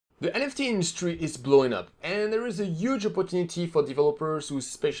The NFT industry is blowing up, and there is a huge opportunity for developers who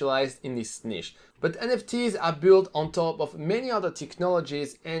specialize in this niche. But NFTs are built on top of many other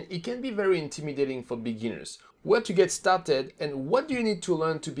technologies, and it can be very intimidating for beginners. Where to get started, and what do you need to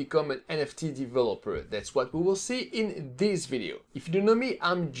learn to become an NFT developer? That's what we will see in this video. If you don't know me,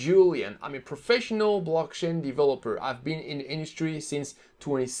 I'm Julian. I'm a professional blockchain developer. I've been in the industry since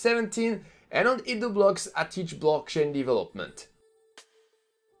 2017, and on Hit the Blocks, I teach blockchain development.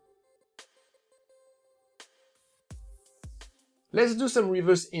 Let's do some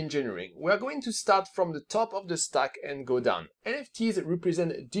reverse engineering. We are going to start from the top of the stack and go down. NFTs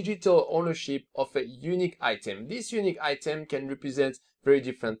represent digital ownership of a unique item. This unique item can represent very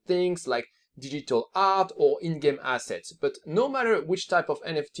different things like digital art or in-game assets. But no matter which type of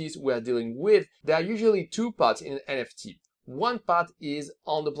NFTs we are dealing with, there are usually two parts in an NFT. One part is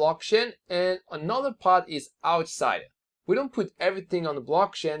on the blockchain and another part is outside. We don't put everything on the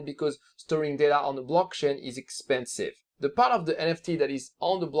blockchain because storing data on the blockchain is expensive. The part of the NFT that is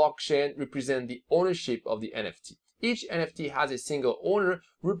on the blockchain represents the ownership of the NFT. Each NFT has a single owner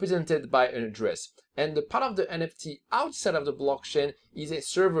represented by an address. And the part of the NFT outside of the blockchain is a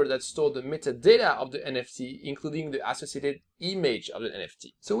server that stores the metadata of the NFT, including the associated image of the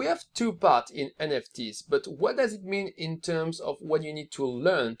NFT. So we have two parts in NFTs, but what does it mean in terms of what you need to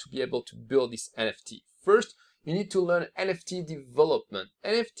learn to be able to build this NFT? First, you need to learn NFT development.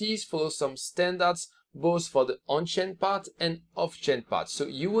 NFTs follow some standards both for the on-chain part and off-chain part. So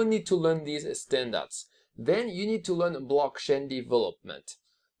you will need to learn these standards. Then you need to learn blockchain development.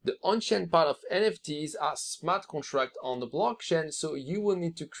 The on-chain part of NFTs are smart contracts on the blockchain, so you will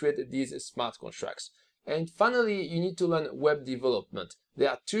need to create these smart contracts. And finally, you need to learn web development. There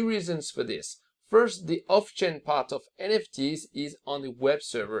are two reasons for this. First, the off-chain part of NFTs is on the web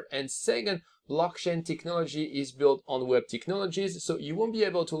server, and second, blockchain technology is built on web technologies, so you won't be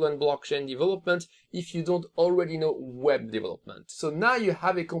able to learn blockchain development if you don't already know web development. So now you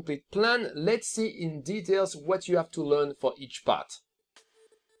have a complete plan. Let's see in details what you have to learn for each part.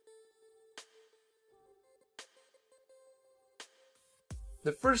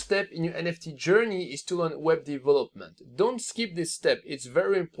 The first step in your NFT journey is to learn web development. Don't skip this step, it's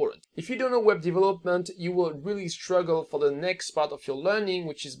very important. If you don't know web development, you will really struggle for the next part of your learning,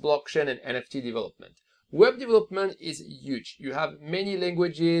 which is blockchain and NFT development. Web development is huge. You have many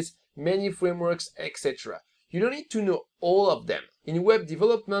languages, many frameworks, etc. You don't need to know all of them. In web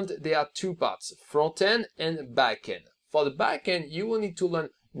development, there are two parts, front-end and back-end. For the back-end, you will need to learn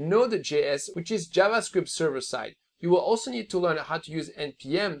Node.js, which is JavaScript server-side. You will also need to learn how to use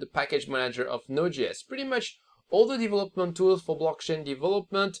NPM, the package manager of Node.js. Pretty much all the development tools for blockchain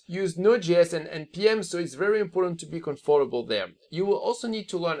development use Node.js and NPM, so it's very important to be comfortable there. You will also need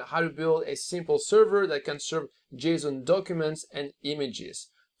to learn how to build a simple server that can serve JSON documents and images.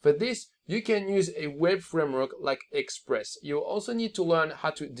 For this, you can use a web framework like Express. You will also need to learn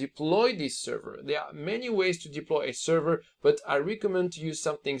how to deploy this server. There are many ways to deploy a server, but I recommend to use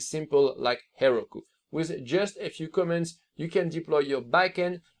something simple like Heroku. With just a few commands, you can deploy your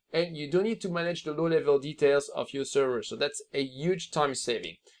backend and you don't need to manage the low-level details of your server. So that's a huge time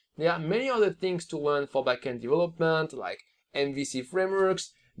saving. There are many other things to learn for backend development like MVC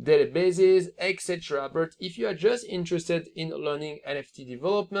frameworks, databases, etc. But if you are just interested in learning NFT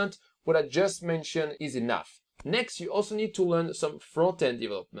development, what I just mentioned is enough. Next, you also need to learn some front-end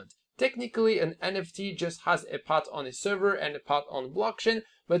development. Technically, an NFT just has a part on a server and a part on blockchain,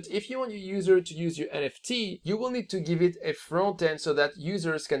 but if you want your user to use your NFT, you will need to give it a front end so that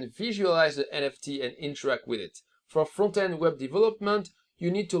users can visualize the NFT and interact with it. For front-end web development, you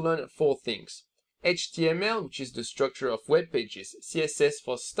need to learn four things. HTML, which is the structure of web pages, CSS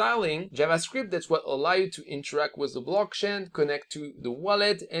for styling, JavaScript, that's what allows you to interact with the blockchain, connect to the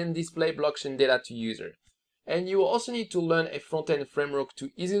wallet, and display blockchain data to user. And you will also need to learn a front-end framework to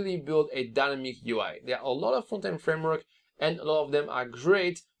easily build a dynamic UI. There are a lot of front-end frameworks and a lot of them are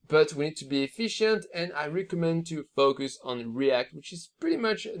great, but we need to be efficient, and I recommend to focus on React, which is pretty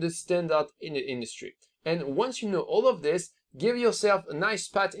much the standard in the industry. And once you know all of this, give yourself a nice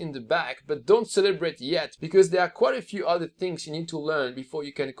pat in the back, but don't celebrate yet, because there are quite a few other things you need to learn before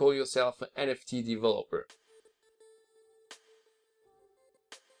you can call yourself an NFT developer.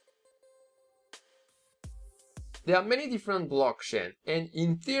 There are many different blockchains, and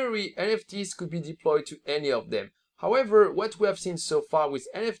in theory, NFTs could be deployed to any of them. However, what we have seen so far with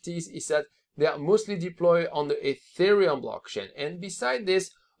NFTs is that they are mostly deployed on the Ethereum blockchain. And beside this,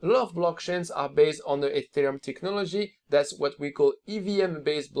 a lot of blockchains are based on the Ethereum technology. That's what we call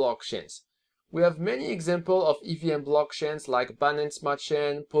EVM-based blockchains. We have many examples of EVM blockchains like Binance Smart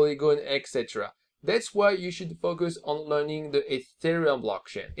Chain, Polygon, etc. That's why you should focus on learning the Ethereum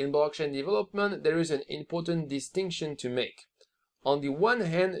blockchain. In blockchain development, there is an important distinction to make. On the one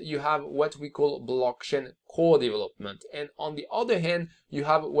hand, you have what we call blockchain core development, and on the other hand, you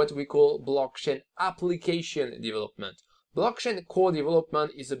have what we call blockchain application development. Blockchain core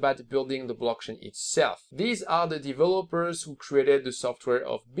development is about building the blockchain itself. These are the developers who created the software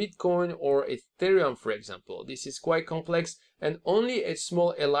of Bitcoin or Ethereum, for example. This is quite complex, and only a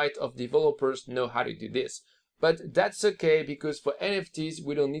small elite of developers know how to do this. But that's okay, because for NFTs,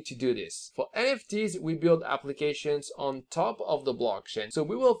 we don't need to do this. For NFTs, we build applications on top of the blockchain. So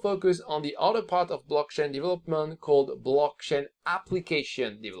we will focus on the other part of blockchain development called blockchain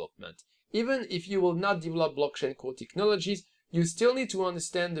application development. Even if you will not develop blockchain core technologies, you still need to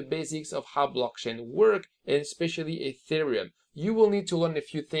understand the basics of how blockchain work, and especially Ethereum. You will need to learn a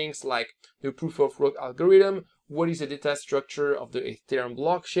few things like the proof of work algorithm, what is the data structure of the Ethereum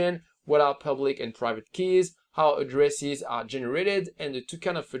blockchain, what are public and private keys, how addresses are generated, and the two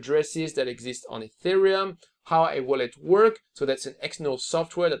kinds of addresses that exist on Ethereum, how a wallet works, so that's an external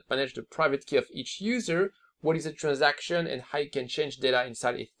software that manages the private key of each user, what is a transaction and how you can change data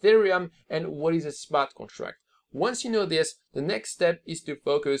inside Ethereum, and what is a smart contract. Once you know this, the next step is to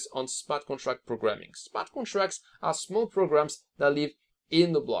focus on smart contract programming. Smart contracts are small programs that live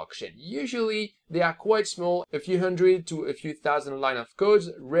in the blockchain. Usually, they are quite small, a few hundred to a few thousand lines of code,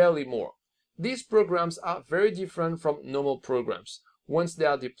 rarely more. These programs are very different from normal programs. Once they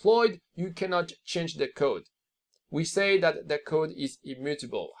are deployed, you cannot change the code. We say that the code is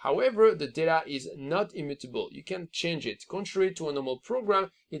immutable. However, the data is not immutable. You can change it. Contrary to a normal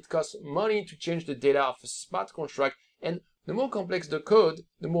program, it costs money to change the data of a smart contract, and the more complex the code,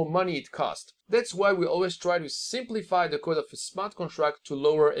 the more money it costs. That's why we always try to simplify the code of a smart contract to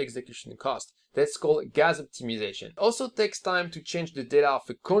lower execution cost. That's called gas optimization. It also takes time to change the data of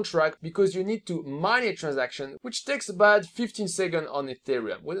a contract because you need to mine a transaction, which takes about 15 seconds on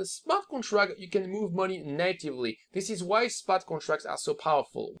Ethereum. With a smart contract, you can move money natively. This is why smart contracts are so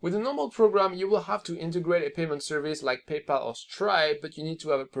powerful. With a normal program, you will have to integrate a payment service like PayPal or Stripe, but you need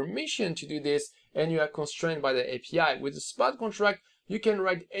to have a permission to do this, and you are constrained by the API. With a smart contract, you can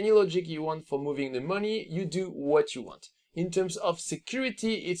write any logic you want for moving the money. You do what you want. In terms of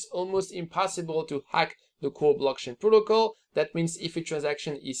security, it's almost impossible to hack the core blockchain protocol. That means if a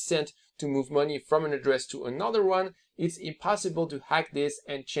transaction is sent to move money from an address to another one, it's impossible to hack this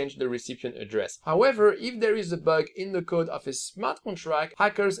and change the recipient address. However, if there is a bug in the code of a smart contract,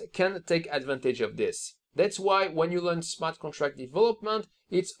 hackers can take advantage of this. That's why when you learn smart contract development,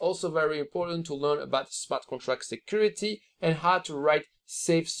 it's also very important to learn about smart contract security and how to write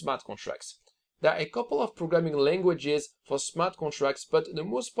safe smart contracts. There are a couple of programming languages for smart contracts, but the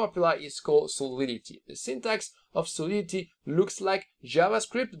most popular is called Solidity. The syntax of Solidity looks like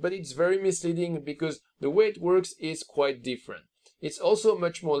JavaScript, but it's very misleading because the way it works is quite different. It's also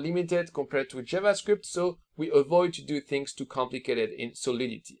much more limited compared to JavaScript, so we avoid to do things too complicated in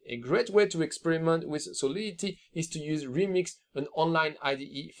Solidity. A great way to experiment with Solidity is to use Remix, an online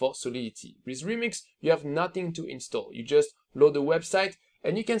IDE for Solidity. With Remix, you have nothing to install. You just load the website,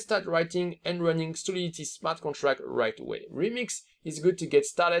 and you can start writing and running Solidity smart contract right away. Remix is good to get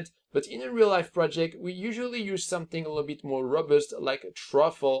started, but in a real-life project, we usually use something a little bit more robust like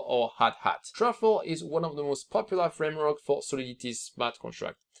Truffle or Hot Hat. Truffle is one of the most popular frameworks for Solidity smart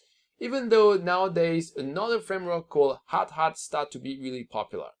contract. Even though nowadays another framework called Hot Hat start to be really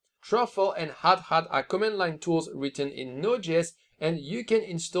popular. Truffle and Hot Hat are command line tools written in Node.js, and you can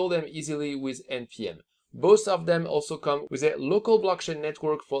install them easily with NPM. Both of them also come with a local blockchain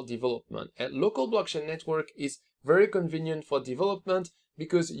network for development. A local blockchain network is very convenient for development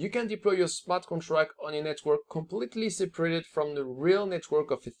because you can deploy your smart contract on a network completely separated from the real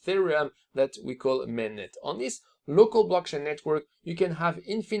network of Ethereum that we call mainnet. On this local blockchain network, you can have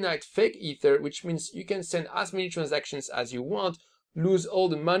infinite fake ether, which means you can send as many transactions as you want, lose all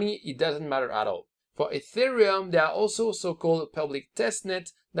the money, it doesn't matter at all. For Ethereum, there are also so-called public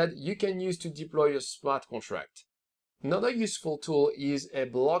testnet that you can use to deploy your smart contract. Another useful tool is a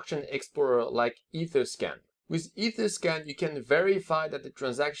blockchain explorer like Etherscan. With Etherscan, you can verify that the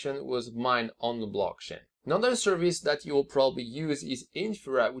transaction was mined on the blockchain. Another service that you will probably use is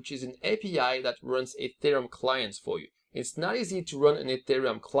Infura, which is an API that runs Ethereum clients for you. It's not easy to run an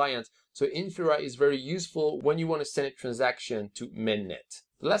Ethereum client, so Infura is very useful when you want to send a transaction to mainnet.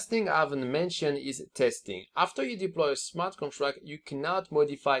 The last thing I haven't mentioned is testing. After you deploy a smart contract, you cannot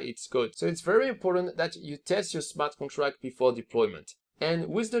modify its code. So it's very important that you test your smart contract before deployment. And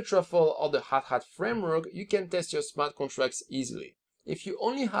with the Truffle or the Hot Hat framework, you can test your smart contracts easily. If you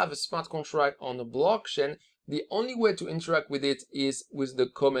only have a smart contract on the blockchain, the only way to interact with it is with the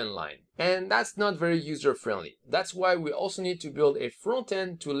command line. And that's not very user-friendly. That's why we also need to build a front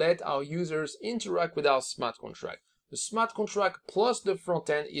end to let our users interact with our smart contract. The smart contract plus the front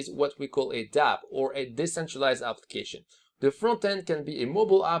end is what we call a dApp, or a decentralized application. The front end can be a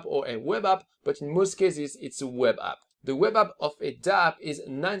mobile app or a web app, but in most cases it's a web app. The web app of a dApp is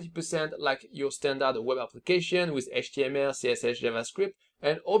 90% like your standard web application with HTML, CSS, JavaScript,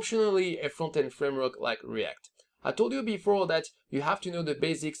 and optionally a front-end framework like React. I told you before that you have to know the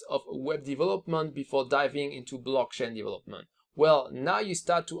basics of web development before diving into blockchain development. Well, now you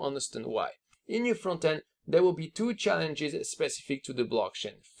start to understand why. In your front-end, there will be two challenges specific to the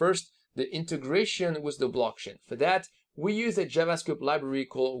blockchain. First, the integration with the blockchain. For that, we use a JavaScript library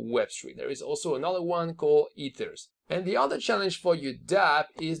called Web3. There is also another one called Ethers. And the other challenge for your dApp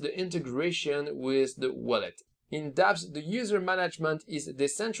is the integration with the wallet. In dApps, the user management is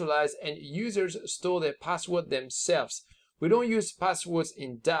decentralized and users store their password themselves. We don't use passwords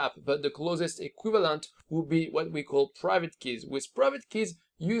in dApp, but the closest equivalent would be what we call private keys. With private keys,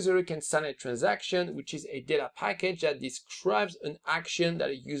 user can sign a transaction, which is a data package that describes an action that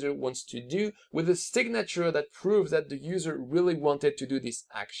a user wants to do with a signature that proves that the user really wanted to do this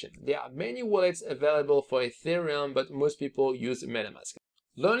action. There are many wallets available for Ethereum, but most people use MetaMask.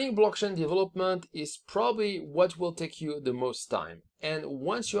 Learning blockchain development is probably what will take you the most time. And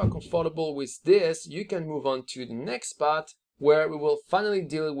once you are comfortable with this, you can move on to the next part where we will finally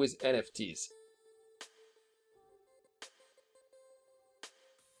deal with NFTs.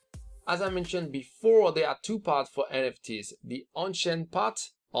 As I mentioned before, there are two parts for NFTs, the on-chain part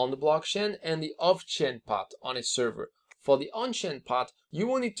on the blockchain and the off-chain part on a server. For the on-chain part, you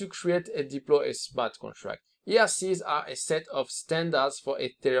will need to create and deploy a smart contract. ERCs are a set of standards for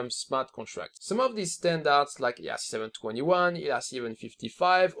Ethereum smart contracts. Some of these standards, like ERC 721, ERC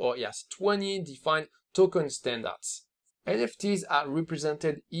 755, or ERC 20, define token standards. NFTs are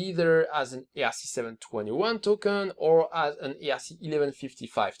represented either as an ERC 721 token or as an ERC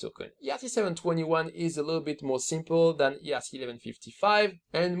 1155 token. ERC 721 is a little bit more simple than ERC 1155,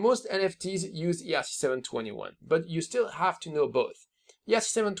 and most NFTs use ERC 721, but you still have to know both. ERC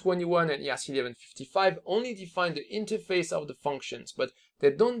 721 and ERC 1155 only define the interface of the functions, but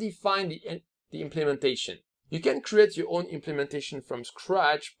they don't define the implementation. You can create your own implementation from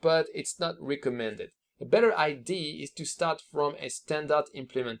scratch, but it's not recommended. A better idea is to start from a standard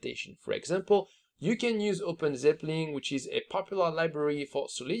implementation. For example, you can use OpenZeppelin, which is a popular library for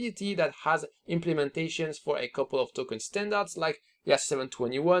Solidity that has implementations for a couple of token standards like ERC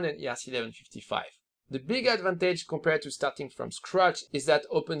 721 and ERC 1155. The big advantage compared to starting from scratch is that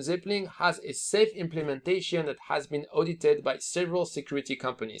OpenZeppelin has a safe implementation that has been audited by several security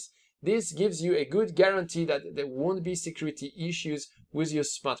companies. This gives you a good guarantee that there won't be security issues with your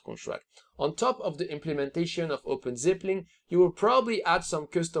smart contract. On top of the implementation of OpenZeppelin, you will probably add some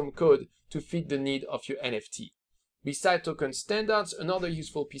custom code to fit the need of your NFT. Besides token standards, another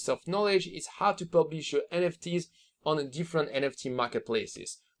useful piece of knowledge is how to publish your NFTs on different NFT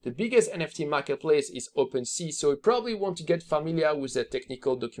marketplaces. The biggest NFT marketplace is OpenSea, so you probably want to get familiar with the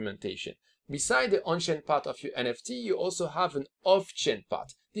technical documentation. Beside the on-chain part of your NFT, you also have an off-chain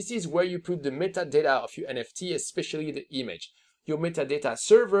part. This is where you put the metadata of your NFT, especially the image. Your metadata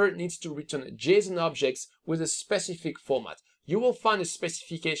server needs to return JSON objects with a specific format. You will find a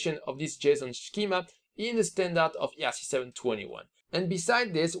specification of this JSON schema in the standard of ERC 721. And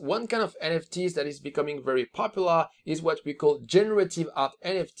beside this, one kind of NFTs that is becoming very popular is what we call generative art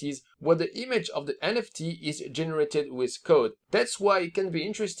NFTs, where the image of the NFT is generated with code. That's why it can be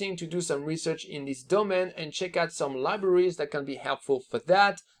interesting to do some research in this domain and check out some libraries that can be helpful for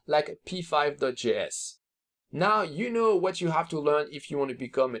that, like p5.js. Now you know what you have to learn if you want to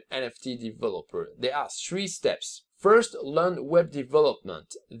become an NFT developer. There are 3 steps. First, learn web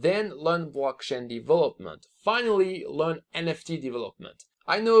development, then learn blockchain development, finally learn NFT development.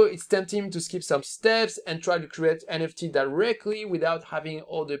 I know it's tempting to skip some steps and try to create NFT directly without having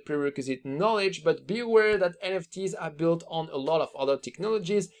all the prerequisite knowledge, but be aware that NFTs are built on a lot of other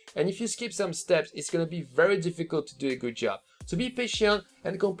technologies, and if you skip some steps, it's going to be very difficult to do a good job. So be patient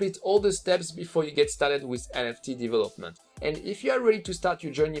and complete all the steps before you get started with NFT development. And if you are ready to start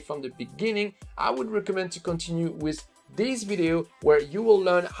your journey from the beginning, I would recommend to continue with this video where you will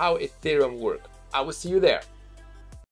learn how Ethereum works. I will see you there.